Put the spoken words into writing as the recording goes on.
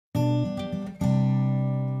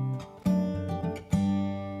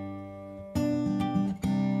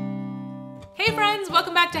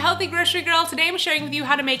welcome back to Healthy Grocery Girl. Today I'm sharing with you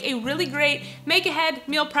how to make a really great make-ahead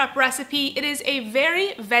meal prep recipe. It is a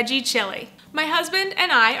very veggie chili. My husband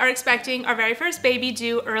and I are expecting our very first baby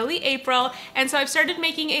due early April, and so I've started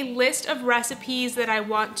making a list of recipes that I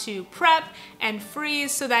want to prep and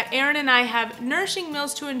freeze so that Erin and I have nourishing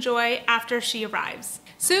meals to enjoy after she arrives.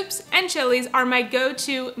 Soups and chilies are my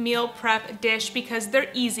go-to meal prep dish because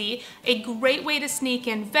they're easy, a great way to sneak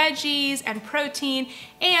in veggies and protein,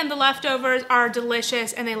 and the leftovers are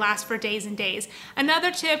delicious and they last for days and days.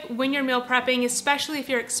 Another tip when you're meal prepping, especially if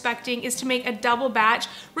you're expecting, is to make a double batch.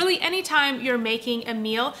 Really, anytime you're making a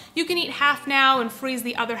meal, you can eat half now and freeze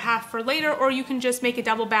the other half for later, or you can just make a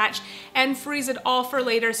double batch and freeze it all for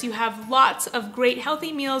later so you have lots of great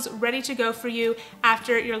healthy meals ready to go for you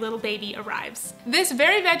after your little baby arrives. This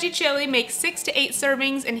very veggie chili makes 6 to 8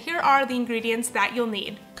 servings, and here are the ingredients that you'll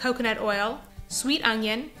need. Coconut oil, sweet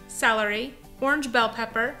onion, celery, orange bell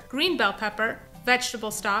pepper, green bell pepper,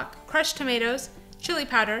 vegetable stock, crushed tomatoes, chili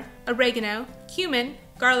powder, oregano, cumin,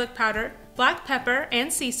 garlic powder, black pepper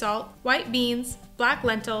and sea salt, white beans, black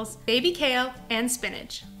lentils, baby kale, and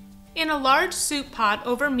spinach. In a large soup pot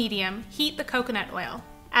over medium, heat the coconut oil.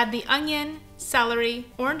 Add the onion, celery,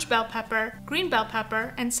 orange bell pepper, green bell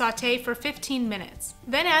pepper, and saute for 15 minutes.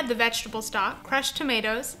 Then add the vegetable stock, crushed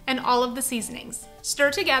tomatoes, and all of the seasonings.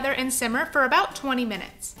 Stir together and simmer for about 20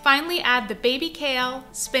 minutes. Finally, add the baby kale,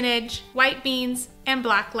 spinach, white beans, and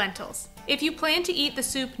black lentils. If you plan to eat the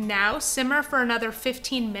soup now, simmer for another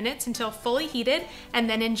 15 minutes until fully heated and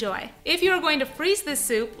then enjoy. If you are going to freeze this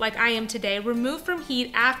soup, like I am today, remove from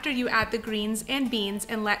heat after you add the greens and beans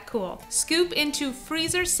and let cool. Scoop into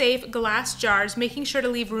freezer-safe glass jars, making sure to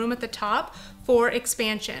leave room at the top for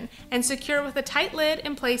expansion, and secure with a tight lid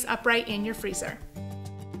and place upright in your freezer.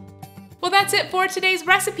 Well, that's it for today's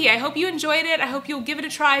recipe. I hope you enjoyed it. I hope you'll give it a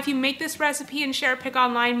try. If you make this recipe and share a pic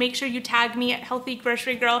online, make sure you tag me at Healthy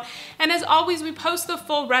Grocery Girl. And as always, we post the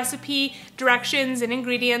full recipe, directions, and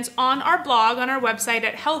ingredients on our blog, on our website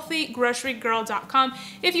at healthygrocerygirl.com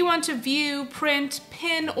if you want to view, print,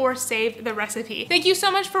 pin, or save the recipe. Thank you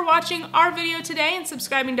so much for watching our video today and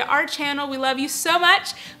subscribing to our channel. We love you so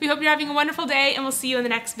much. We hope you're having a wonderful day, and we'll see you in the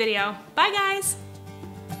next video. Bye, guys.